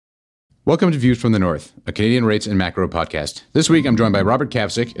Welcome to Views from the North, a Canadian rates and macro podcast. This week, I'm joined by Robert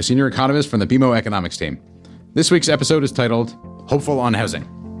Kavcic, a senior economist from the BMO Economics team. This week's episode is titled, Hopeful on Housing.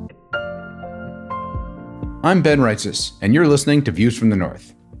 I'm Ben Reitzes, and you're listening to Views from the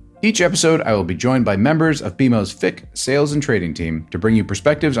North. Each episode, I will be joined by members of BMO's FIC sales and trading team to bring you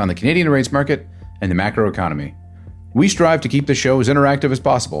perspectives on the Canadian rates market and the macro economy. We strive to keep the show as interactive as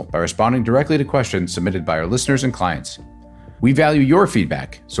possible by responding directly to questions submitted by our listeners and clients. We value your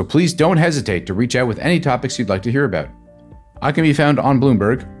feedback, so please don't hesitate to reach out with any topics you'd like to hear about. I can be found on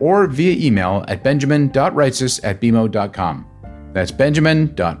Bloomberg or via email at benjamin.reitzes@bmo.com. That's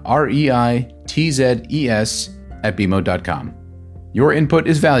benjamin.reitzes@bmo.com. Your input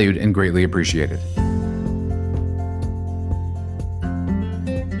is valued and greatly appreciated.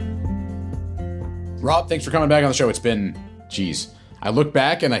 Rob, thanks for coming back on the show. It's been, I looked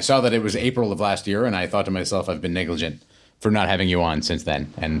back and I saw that it was April of last year, and I thought to myself, I've been negligent for not having you on since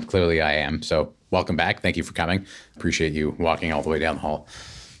then, and clearly I am. So welcome back. Thank you for coming. Appreciate you walking all the way down the hall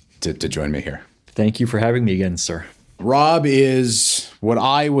to join me here. Thank you for having me again, sir. Rob is what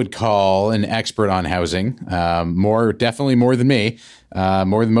I would call an expert on housing, definitely more than me,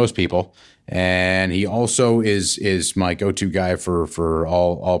 more than most people. And he also is my go-to guy for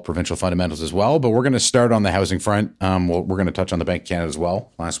all provincial fundamentals as well. But we're going to start on the housing front. We're going to touch on the Bank of Canada as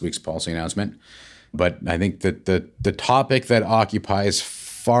well, last week's policy announcement. But I think that the topic that occupies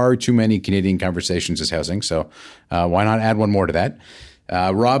far too many Canadian conversations is housing. So why not add one more to that?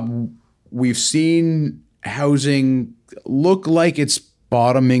 Rob, we've seen housing look like it's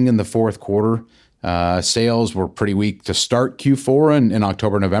bottoming in the fourth quarter. Sales were pretty weak to start Q4 in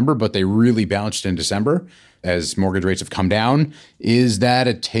October, November, but they really bounced in December as mortgage rates have come down. Is that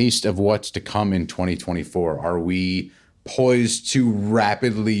a taste of what's to come in 2024? Are we poised to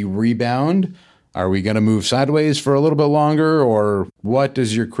rapidly rebound? Are we going to move sideways for a little bit longer, or what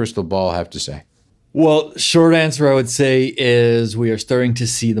does your crystal ball have to say? Well, short answer I would say is we are starting to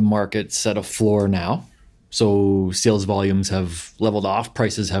see the market set a floor now. So sales volumes have leveled off.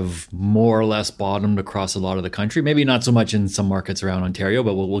 Prices have more or less bottomed across a lot of the country. Maybe not so much in some markets around Ontario,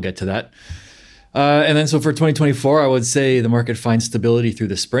 but we'll get to that. And then so for 2024, I would say the market finds stability through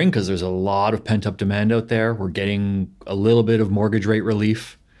the spring because there's a lot of pent-up demand out there. We're getting a little bit of mortgage rate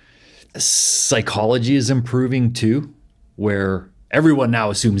relief. Psychology is improving too, where everyone now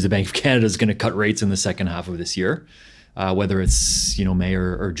assumes the Bank of Canada is going to cut rates in the second half of this year, whether it's May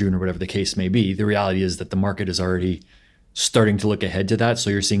or June or whatever the case may be. The reality is that the market is already starting to look ahead to that, so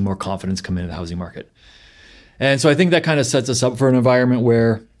you're seeing more confidence come into the housing market. And so I think that kind of sets us up for an environment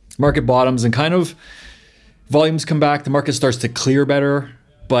where market bottoms and kind of volumes come back, the market starts to clear better,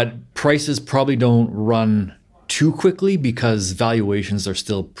 but prices probably don't run too quickly because valuations are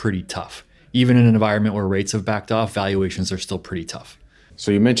still pretty tough. Even in an environment where rates have backed off, valuations are still pretty tough.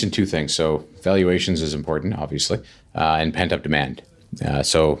 So you mentioned two things. So valuations is important, obviously, and pent-up demand.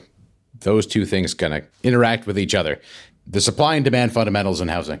 So those two things going to interact with each other. The supply and demand fundamentals in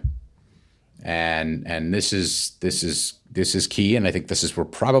housing, and this is key. And I think this is where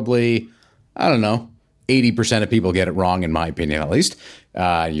probably 80% of people get it wrong, in my opinion, at least.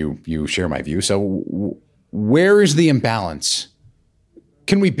 You share my view. So where is the imbalance?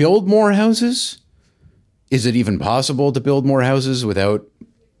 Can we build more houses? Is it even possible to build more houses without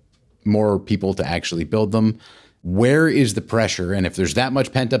more people to actually build them? Where is the pressure? And if there's that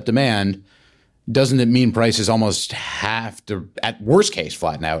much pent-up demand, doesn't it mean prices almost have to, at worst case,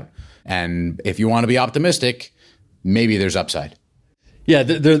 flatten out? And if you want to be optimistic, maybe there's upside. Yeah,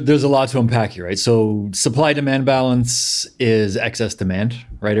 there's a lot to unpack here, right? So supply-demand balance is excess demand,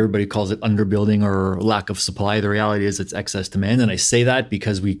 right? Everybody calls it underbuilding or lack of supply. The reality is it's excess demand. And I say that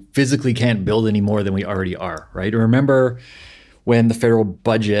because we physically can't build any more than we already are, right? Remember when the federal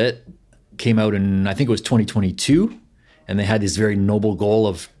budget came out in, I think it was 2022, and they had this very noble goal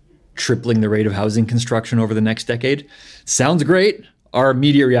of tripling the rate of housing construction over the next decade. Sounds great. Our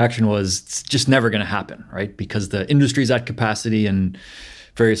immediate reaction was it's just never going to happen, right? Because the industry's at capacity and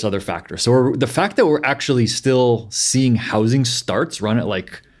various other factors. So the fact that we're actually still seeing housing starts run at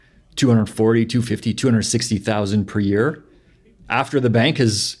like 240, 250, 260,000 per year after the bank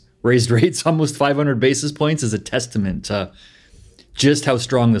has raised rates almost 500 basis points is a testament to just how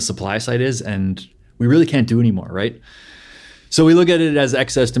strong the supply side is. And we really can't do anymore, right? So we look at it as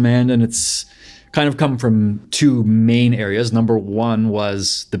excess demand, and it's kind of come from two main areas. Number one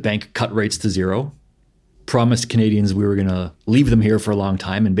was the bank cut rates to zero, promised Canadians we were going to leave them here for a long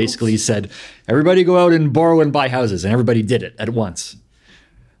time, and basically said, everybody go out and borrow and buy houses. And everybody did it at once.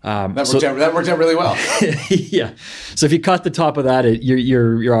 That worked out really well. Yeah. So if you cut the top of that,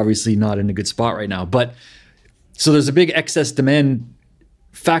 you're obviously not in a good spot right now. But so there's a big excess demand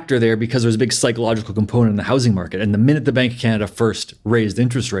factor there because there's a big psychological component in the housing market. And the minute the Bank of Canada first raised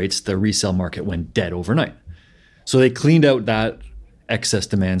interest rates, the resale market went dead overnight. So they cleaned out that excess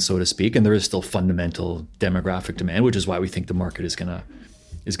demand, so to speak, and there is still fundamental demographic demand, which is why we think the market is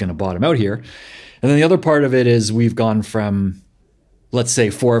gonna bottom out here. And then the other part of it is we've gone from, let's say,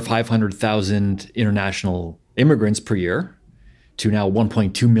 400,000 or 500,000 international immigrants per year to now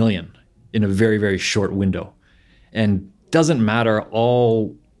 1.2 million in a very, very short window. And doesn't matter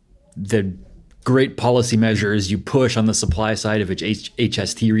all the great policy measures you push on the supply side, if it's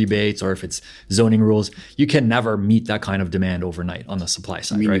HST rebates or if it's zoning rules, you can never meet that kind of demand overnight on the supply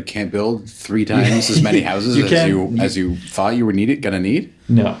side. I mean, right? You can't build 3 times as many houses as you thought you were gonna need?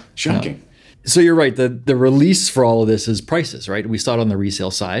 No. Shocking. No. So you're right. The release for all of this is prices, right? We saw it on the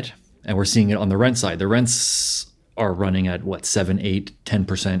resale side and we're seeing it on the rent side. The rents are running at 7, 8,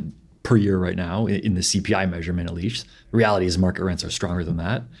 10% per year right now in the CPI measurement, at least. The reality is market rents are stronger than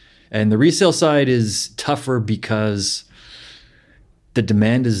that. And the resale side is tougher because the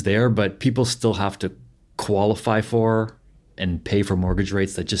demand is there, but people still have to qualify for and pay for mortgage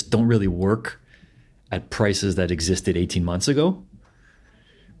rates that just don't really work at prices that existed 18 months ago.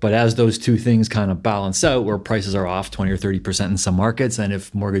 But as those two things kind of balance out, where prices are off 20 or 30% in some markets, and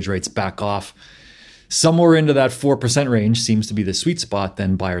if mortgage rates back off somewhere into that 4% range seems to be the sweet spot,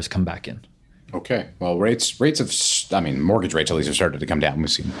 then buyers come back in. Okay. Well, mortgage rates at least have started to come down.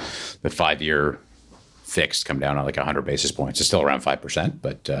 We've seen the 5-year fixed come down at 100 basis points. It's still around 5%,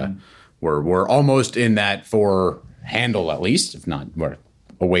 but we're almost in that 4 handle at least, if not, we're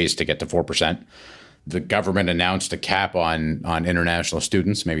a ways to get to 4%. The government announced a cap on international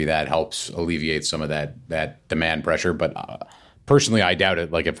students. Maybe that helps alleviate some of that demand pressure. But personally, I doubt it.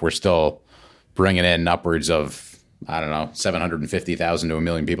 If we're still bringing in upwards of, 750,000 to 1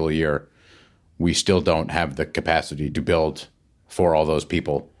 million people a year, we still don't have the capacity to build for all those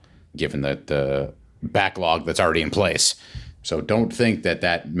people, given the backlog that's already in place. So don't think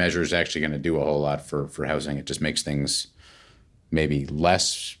that measure is actually going to do a whole lot for housing. It just makes things maybe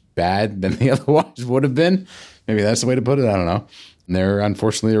less bad than they otherwise would have been. Maybe that's the way to put it. I don't know. And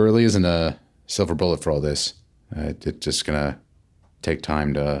unfortunately, there really isn't a silver bullet for all this. It's just going to take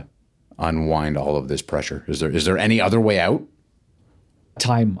time to unwind all of this pressure. Is there any other way out?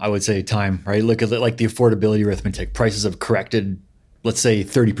 Time, I would say time, right? Look at it the affordability arithmetic. Prices have corrected, let's say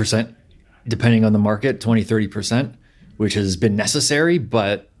 30%, depending on the market, 20, 30%, which has been necessary,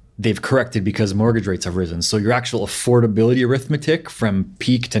 but they've corrected because mortgage rates have risen. So your actual affordability arithmetic from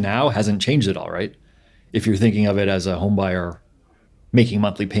peak to now hasn't changed at all, right? If you're thinking of it as a home buyer making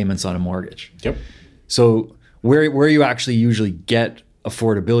monthly payments on a mortgage. Yep. So where you actually usually get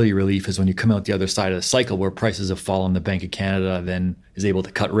affordability relief is when you come out the other side of the cycle where prices have fallen. The Bank of Canada then is able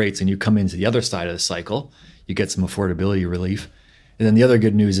to cut rates and you come into the other side of the cycle, you get some affordability relief. And then the other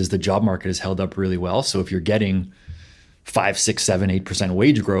good news is the job market has held up really well. So if you're getting 5, 6, 7, 8%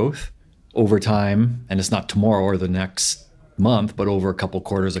 wage growth over time, and it's not tomorrow or the next month, but over a couple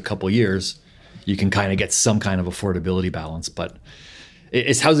quarters, a couple years, you can kind of get some kind of affordability balance. But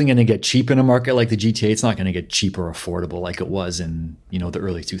is housing going to get cheap in a market like the GTA? It's not going to get cheap or affordable like it was in the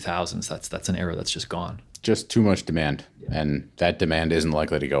early 2000s. That's an era that's just gone. Just too much demand, and that demand isn't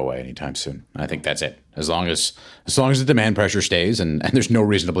likely to go away anytime soon. I think that's it. As long as the demand pressure stays, and there's no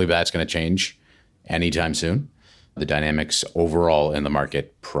reason to believe that's going to change anytime soon, the dynamics overall in the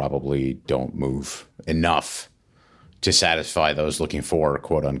market probably don't move enough to satisfy those looking for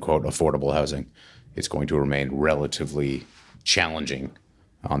quote unquote affordable housing. It's going to remain relatively challenging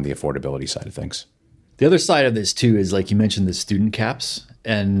on the affordability side of things. The other side of this too is you mentioned the student caps.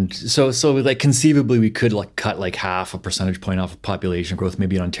 And so conceivably we could cut half a percentage point off of population growth,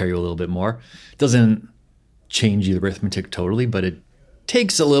 maybe in Ontario a little bit more. It doesn't change the arithmetic totally, but it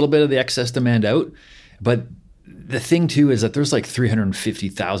takes a little bit of the excess demand out. But the thing too is that there's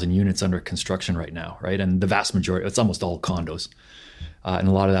 350,000 units under construction right now, right? And the vast majority, it's almost all condos. And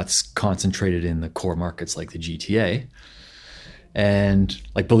a lot of that's concentrated in the core markets like the GTA. And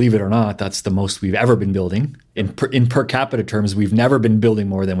believe it or not, that's the most we've ever been building. In per capita terms, we've never been building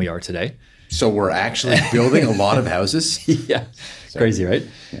more than we are today. So we're actually building a lot of houses? Yeah. Crazy, right?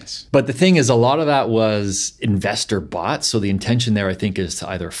 Yes. But the thing is, a lot of that was investor bought. So the intention there, I think, is to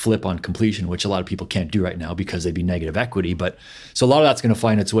either flip on completion, which a lot of people can't do right now because they'd be negative equity. But so a lot of that's going to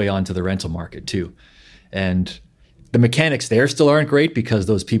find its way onto the rental market too. And the mechanics there still aren't great because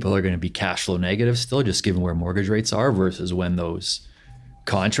those people are going to be cash flow negative still, just given where mortgage rates are versus when those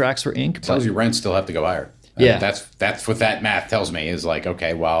contracts were inked. Tells you rents still have to go higher. Yeah. That's what that math tells me is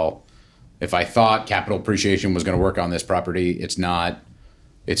okay, well, if I thought capital appreciation was going to work on this property, it's not.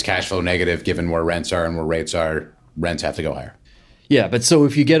 It's cash flow negative given where rents are and where rates are. Rents have to go higher. Yeah, but so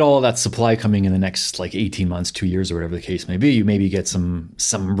if you get all of that supply coming in the next like 18 months, 2 years, or whatever the case may be, you maybe get some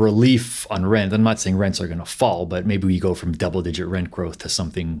relief on rent. I'm not saying rents are going to fall, but maybe we go from double-digit rent growth to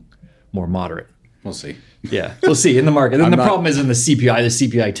something more moderate. We'll see. Yeah, we'll see in the market. And problem is in the CPI. The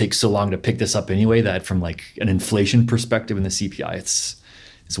CPI takes so long to pick this up anyway that from like an inflation perspective in the CPI,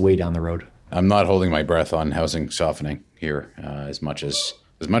 it's way down the road. I'm not holding my breath on housing softening here as much as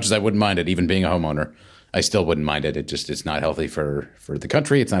I wouldn't mind it, even being a homeowner. I still wouldn't mind it. It's not healthy for the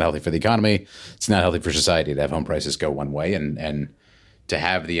country. It's not healthy for the economy. It's not healthy for society to have home prices go one way and to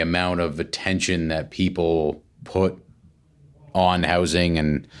have the amount of attention that people put on housing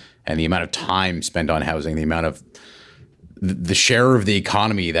and the amount of time spent on housing, the amount of the share of the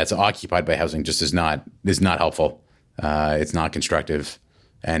economy that's occupied by housing just is not helpful. It's not constructive,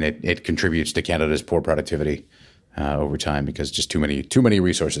 and it contributes to Canada's poor productivity over time because just too many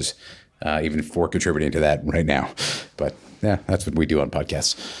resources. Even for contributing to that right now. But yeah, that's what we do on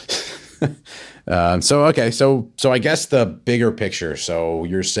podcasts. So I guess the bigger picture. So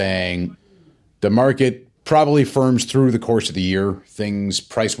you're saying the market probably firms through the course of the year. Things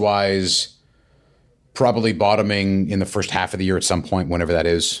price-wise probably bottoming in the first half of the year at some point, whenever that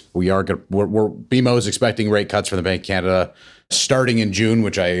is. BMO is expecting rate cuts from the Bank of Canada starting in June,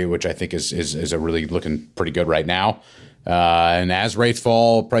 which I think is a really looking pretty good right now. And as rates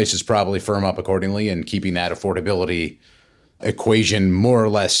fall, prices probably firm up accordingly, and keeping that affordability equation more or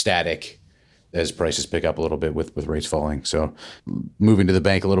less static as prices pick up a little bit with rates falling. So moving to the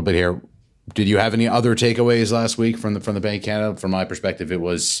bank a little bit here, did you have any other takeaways last week from the Bank of Canada? From my perspective, it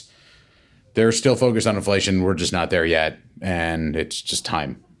was they're still focused on inflation. We're just not there yet, and it's just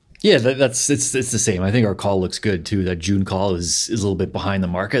time. Yeah, it's the same. I think our call looks good too. That June call is a little bit behind the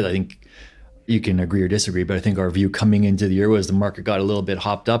market. I think you can agree or disagree, but I think our view coming into the year was the market got a little bit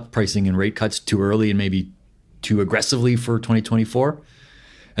hopped up, pricing in rate cuts too early and maybe too aggressively for 2024.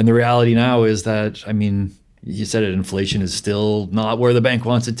 And the reality now is that, I mean, you said it, inflation is still not where the bank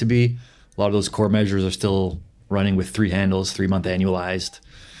wants it to be. A lot of those core measures are still running with 3 handles, 3-month annualized.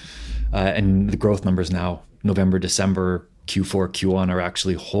 And the growth numbers now, November, December, Q4, Q1 are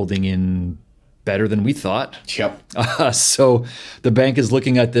actually holding in better than we thought. Yep. So the bank is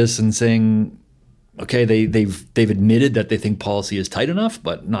looking at this and saying, okay, they've admitted that they think policy is tight enough,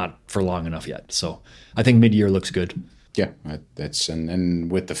 but not for long enough yet. So I think mid-year looks good. Yeah, that's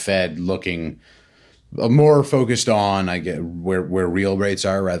and with the Fed looking more focused on where real rates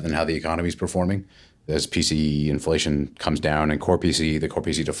are rather than how the economy is performing. As PCE inflation comes down and the core PCE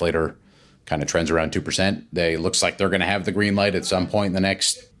deflator kind of trends around 2%, looks like they're going to have the green light at some point in the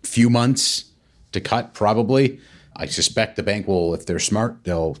next few months to cut, probably. I suspect the bank will, if they're smart,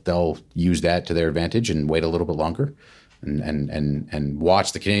 they'll use that to their advantage and wait a little bit longer and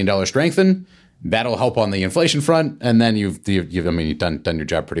watch the Canadian dollar strengthen. That'll help on the inflation front, and then you've done your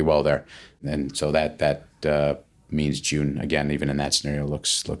job pretty well there. And so that means June again, even in that scenario,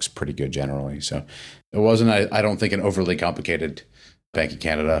 looks pretty good generally. So it wasn't, I don't think, an overly complicated Bank of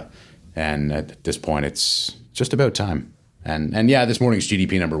Canada, and at this point, it's just about time. And yeah, this morning's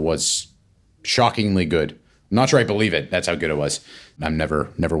GDP number was shockingly good. I'm not sure I believe it. That's how good it was. I'm never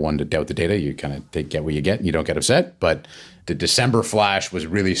one to doubt the data. You kind of get what you get and you don't get upset. But the December flash was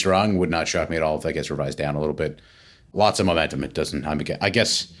really strong. Would not shock me at all if that gets revised down a little bit. Lots of momentum. It doesn't. I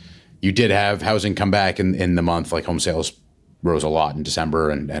guess you did have housing come back in the month. Like home sales rose a lot in December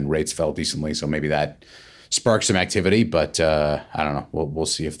and rates fell decently. So maybe that sparked some activity. But I don't know. We'll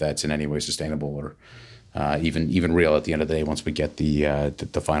see if that's in any way sustainable or even real at the end of the day once we get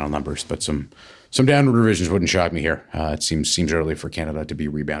the final numbers. But some downward revisions wouldn't shock me here. It seems early for Canada to be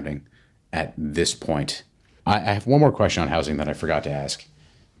rebounding at this point. I have one more question on housing that I forgot to ask.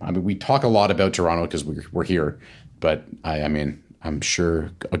 I mean, we talk a lot about Toronto because we're here, but I mean, I'm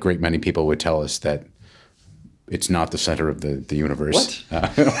sure a great many people would tell us that it's not the center of the universe.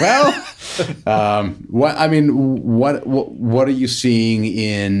 What? What are you seeing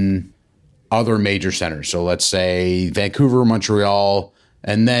in other major centers? So let's say Vancouver, Montreal,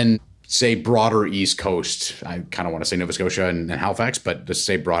 and then say broader East Coast. I kind of want to say Nova Scotia and Halifax, but just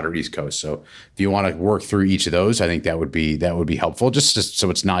say broader East Coast. So if you want to work through each of those, I think that would be helpful. Just so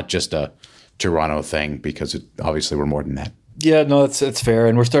it's not just a Toronto thing, because obviously we're more than that. Yeah, no, it's fair.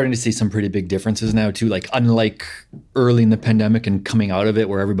 And we're starting to see some pretty big differences now too. Like unlike early in the pandemic and coming out of it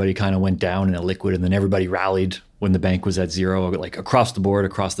where everybody kind of went down in a liquid and then everybody rallied when the bank was at zero, like across the board,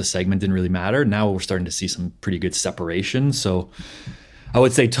 across the segment, didn't really matter. Now we're starting to see some pretty good separation. So I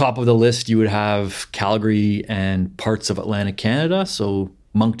would say top of the list, you would have Calgary and parts of Atlantic Canada. So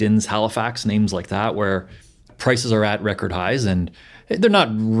Moncton's, Halifax, names like that, where prices are at record highs. And They're not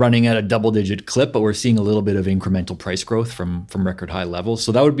running at a double-digit clip, but we're seeing a little bit of incremental price growth from record high levels.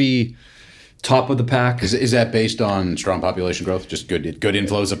 So that would be top of the pack. Is that based on strong population growth? Just good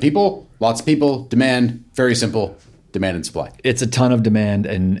inflows of people, lots of people, demand, very simple, demand and supply. It's a ton of demand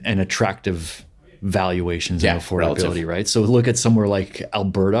and attractive valuations and affordability, relative. Right? So look at somewhere like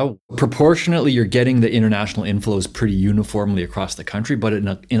Alberta. Proportionately, you're getting the international inflows pretty uniformly across the country, but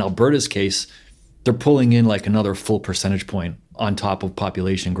in Alberta's case, they're pulling in like another full percentage point on top of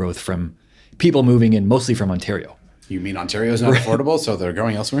population growth from people moving in, mostly from Ontario. You mean Ontario is not affordable, so they're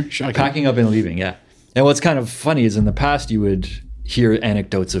going elsewhere? Shocking. Packing up and leaving, yeah. And what's kind of funny is in the past, you would hear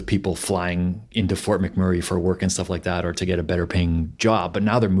anecdotes of people flying into Fort McMurray for work and stuff like that, or to get a better paying job. But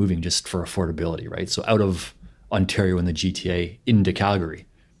now they're moving just for affordability, right? So out of Ontario and the GTA into Calgary,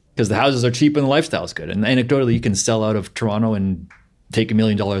 because the houses are cheap and the lifestyle is good. And anecdotally, you can sell out of Toronto and take $1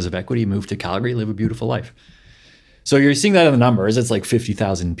 million of equity, move to Calgary, live a beautiful life. So you're seeing that in the numbers. It's like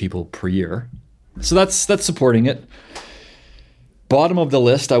 50,000 people per year. So that's supporting it. Bottom of the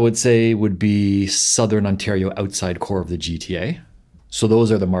list, I would say, would be Southern Ontario outside core of the GTA. So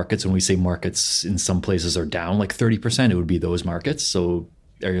those are the markets. When we say markets in some places are down like 30%, it would be those markets. So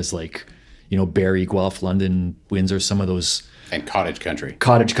areas like, Barrie, Guelph, London, Windsor, some of those. And cottage country.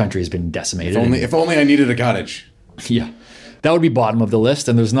 Cottage country has been decimated. If only I needed a cottage. Yeah. That would be bottom of the list,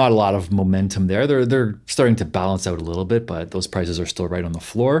 and there's not a lot of momentum there. They're starting to balance out a little bit, but those prices are still right on the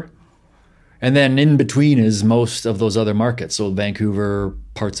floor. And then in between is most of those other markets. So Vancouver,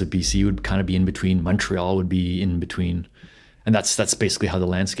 parts of BC would kind of be in between. Montreal would be in between. And that's basically how the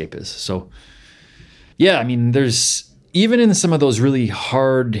landscape is. So yeah, I mean, there's even in some of those really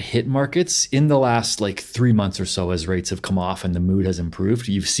hard hit markets in the last like 3 months or so, as rates have come off and the mood has improved,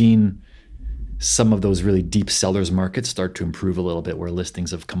 you've seen some of those really deep sellers markets start to improve a little bit, where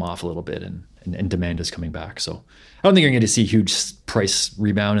listings have come off a little bit and demand is coming back. So I don't think you're going to see huge price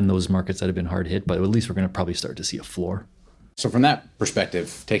rebound in those markets that have been hard hit, but at least we're going to probably start to see a floor. So from that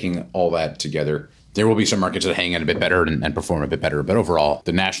perspective, taking all that together, there will be some markets that hang in a bit better and perform a bit better. But overall,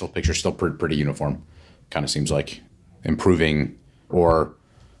 the national picture is still pretty uniform. Kind of seems like improving or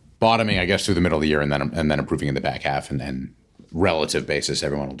bottoming, I guess, through the middle of the year and then improving in the back half. And relative basis,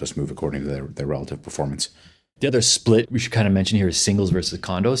 everyone will just move according to their relative performance. The other split we should kind of mention here is singles versus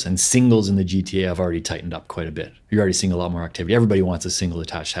condos, and singles in the GTA have already tightened up quite a bit. You're already seeing a lot more activity. Everybody wants a single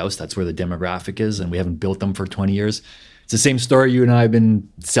attached house. That's where the demographic is, and we haven't built them for 20 years. It's the same story you and I have been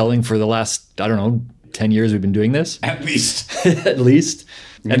selling for the last, 10 years we've been doing this. At least. At least.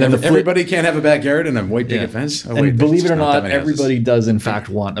 And then everybody can't have a backyard and a white picket fence. And believe it or not, everybody does in fact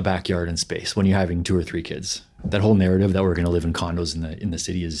want a backyard and space when you're having 2 or 3 kids. That whole narrative that we're going to live in condos in the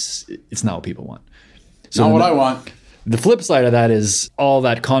city it's not what people want. So not what I want. The flip side of that is all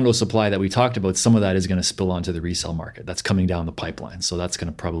that condo supply that we talked about, some of that is going to spill onto the resale market. That's coming down the pipeline. So that's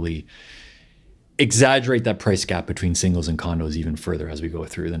going to probably exaggerate that price gap between singles and condos even further as we go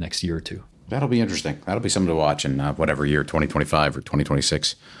through the next year or two. That'll be interesting. That'll be something to watch in whatever year, 2025 or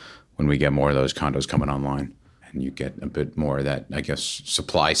 2026, when we get more of those condos coming online. And you get a bit more of that, I guess,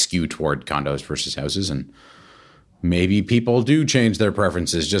 supply skew toward condos versus houses. And maybe people do change their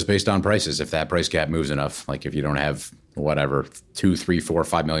preferences just based on prices. If that price gap moves enough, like if you don't have whatever, $2, $3, $4,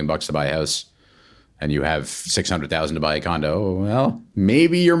 $5 million to buy a house and you have $600,000 to buy a condo, well,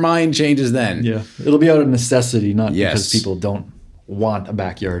 maybe your mind changes then. Yeah. It'll be out of necessity, not because people don't want a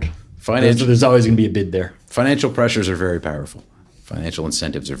backyard. There's always going to be a bid there. Financial pressures are very powerful. Financial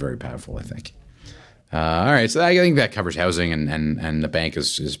incentives are very powerful, I think. All right. So I think that covers housing and the bank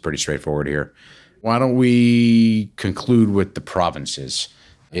is pretty straightforward here. Why don't we conclude with the provinces?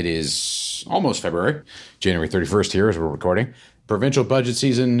 It is almost February, January 31st here as we're recording. Provincial budget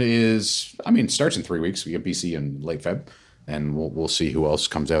season starts in 3 weeks. We get BC in late Feb, and we'll see who else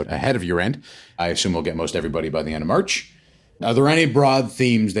comes out ahead of year end. I assume we'll get most everybody by the end of March. Are there any broad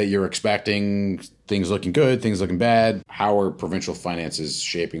themes that you're expecting? Things looking good, things looking bad? How are provincial finances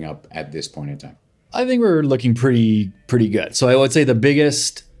shaping up at this point in time? I think we're looking pretty good. So I would say the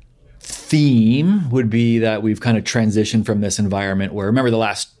biggest theme would be that we've kind of transitioned from this environment where, remember the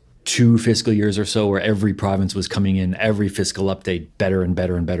last 2 fiscal years or so, where every province was coming in, every fiscal update better and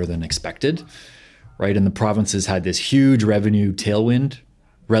better and better than expected, right? And the provinces had this huge revenue tailwind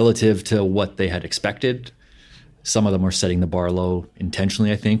relative to what they had expected. Some of them are setting the bar low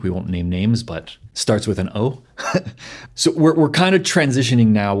intentionally, I think. We won't name names, but starts with an O. So we're kind of transitioning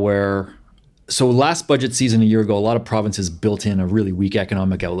now so last budget season a year ago, a lot of provinces built in a really weak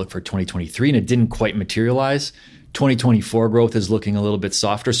economic outlook for 2023, and it didn't quite materialize. 2024 growth is looking a little bit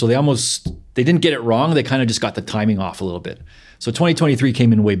softer. So they didn't get it wrong. They kind of just got the timing off a little bit. So 2023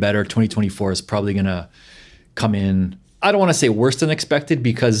 came in way better. 2024 is probably going to come in I don't want to say worse than expected,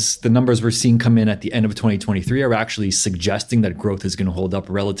 because the numbers we're seeing come in at the end of 2023 are actually suggesting that growth is going to hold up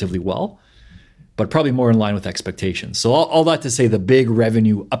relatively well, but probably more in line with expectations. So all that to say, the big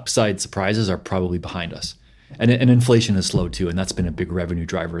revenue upside surprises are probably behind us. And inflation has slowed too, and that's been a big revenue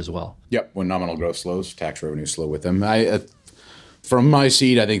driver as well. Yep. When nominal growth slows, tax revenues slow with them. From my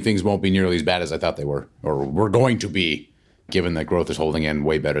seat, I think things won't be nearly as bad as I thought they were, or were going to be, given that growth is holding in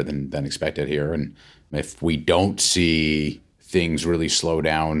way better than expected here. And if we don't see things really slow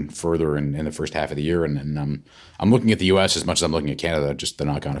down further in the first half of the year, and I'm looking at the U.S. as much as I'm looking at Canada, just the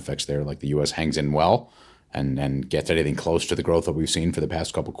knock-on effects there. Like the U.S. hangs in well and gets anything close to the growth that we've seen for the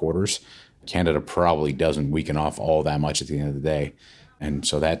past couple quarters. Canada probably doesn't weaken off all that much at the end of the day. And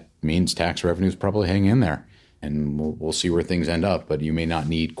so that means tax revenues probably hang in there. And we'll see where things end up. But you may not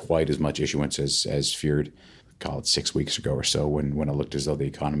need quite as much issuance as feared, call it 6 weeks ago or so, when it looked as though the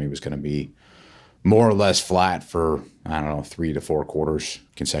economy was going to be more or less flat for, 3 to 4 quarters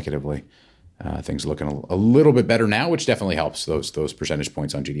consecutively. Things are looking a little bit better now, which definitely helps. Those percentage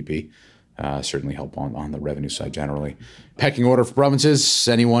points on GDP certainly help on the revenue side generally. Pecking order for provinces,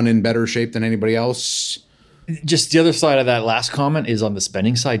 anyone in better shape than anybody else? Just the other side of that last comment is on the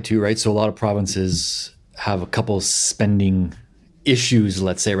spending side too, right? So a lot of provinces have a couple spending issues,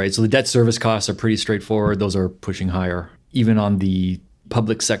 let's say, right? So the debt service costs are pretty straightforward. Those are pushing higher. Even on the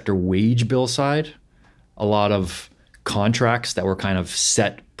public sector wage bill side, a lot of contracts that were kind of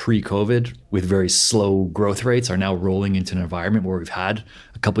set pre-COVID with very slow growth rates are now rolling into an environment where we've had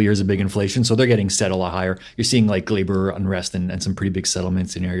a couple of years of big inflation. So they're getting set a lot higher. You're seeing like labor unrest and some pretty big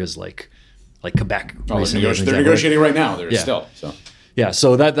settlements in areas like Quebec. Oh, they're negotiating right now.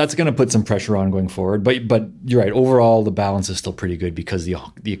 So that's going to put some pressure on going forward. But you're right. Overall, the balance is still pretty good because the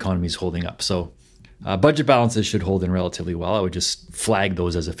economy is holding up. So budget balances should hold in relatively well. I would just flag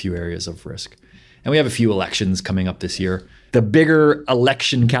those as a few areas of risk. And we have a few elections coming up this year. The bigger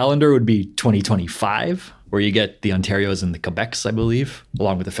election calendar would be 2025, where you get the Ontarios and the Quebecs, I believe,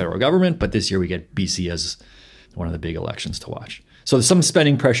 along with the federal government. But this year we get BC as one of the big elections to watch. So there's some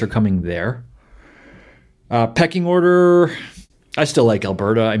spending pressure coming there. Pecking order, I still like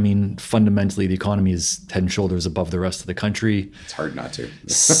Alberta. I mean, fundamentally, the economy is head and shoulders above the rest of the country. It's hard not to.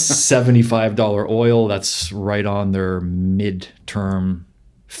 $75 oil, that's right on their midterm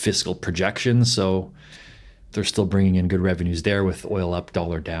fiscal projections. So they're still bringing in good revenues there with oil up,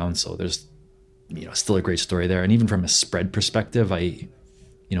 dollar down. So there's, still a great story there. And even from a spread perspective, they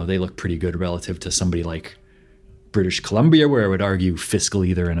look pretty good relative to somebody like British Columbia, where I would argue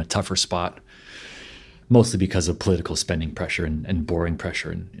fiscally they're in a tougher spot, mostly because of political spending pressure and borrowing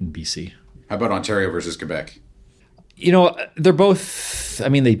pressure in BC. How about Ontario versus Quebec? They're both,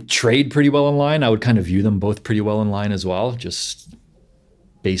 they trade pretty well in line. I would kind of view them both pretty well in line as well, just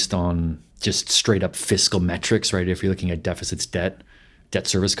based on just straight up fiscal metrics, right? If you're looking at deficits, debt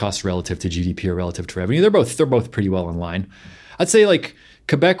service costs relative to GDP or relative to revenue, they're both pretty well in line. I'd say like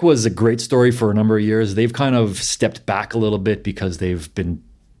Quebec was a great story for a number of years. They've kind of stepped back a little bit because they've been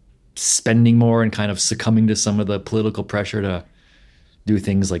spending more and kind of succumbing to some of the political pressure to do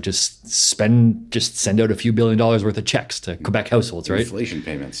things like just send out a few $1 billion worth of checks to Quebec households, right? Inflation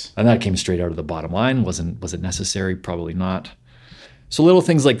payments. And that came straight out of the bottom line. Was it necessary? Probably not. So little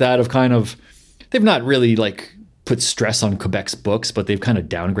things like that they've not really like put stress on Quebec's books, but they've kind of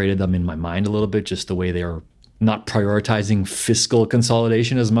downgraded them in my mind a little bit, just the way they are not prioritizing fiscal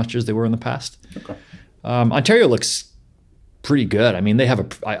consolidation as much as they were in the past. Okay. Ontario looks pretty good.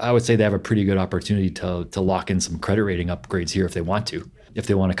 I would say they have a pretty good opportunity to lock in some credit rating upgrades here if they want to. If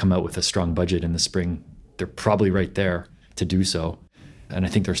they want to come out with a strong budget in the spring, they're probably right there to do so. And I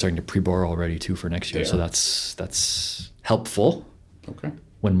think they're starting to pre-borrow already too for next year. So that's helpful. Okay.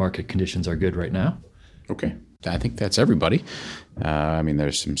 When market conditions are good right now. Okay. I think that's everybody.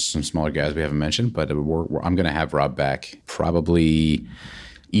 There's some smaller guys we haven't mentioned, but I'm going to have Rob back probably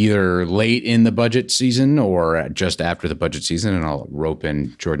either late in the budget season or just after the budget season, and I'll rope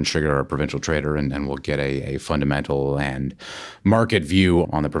in Jordan Sugar, our provincial trader, and we'll get a fundamental and market view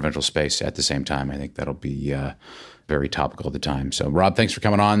on the provincial space at the same time. I think that'll be very topical at the time. So, Rob, thanks for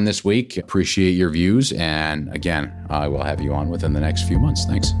coming on this week. Appreciate your views. And again, I will have you on within the next few months.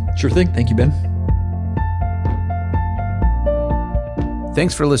 Thanks. Sure thing. Thank you, Ben.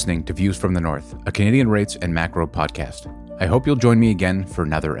 Thanks for listening to Views from the North, a Canadian rates and macro podcast. I hope you'll join me again for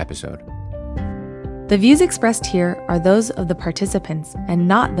another episode. The views expressed here are those of the participants and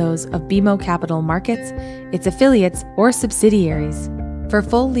not those of BMO Capital Markets, its affiliates, or subsidiaries. For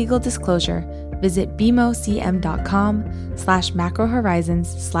full legal disclosure, visit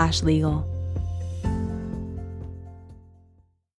bmocm.com/macrohorizons/legal.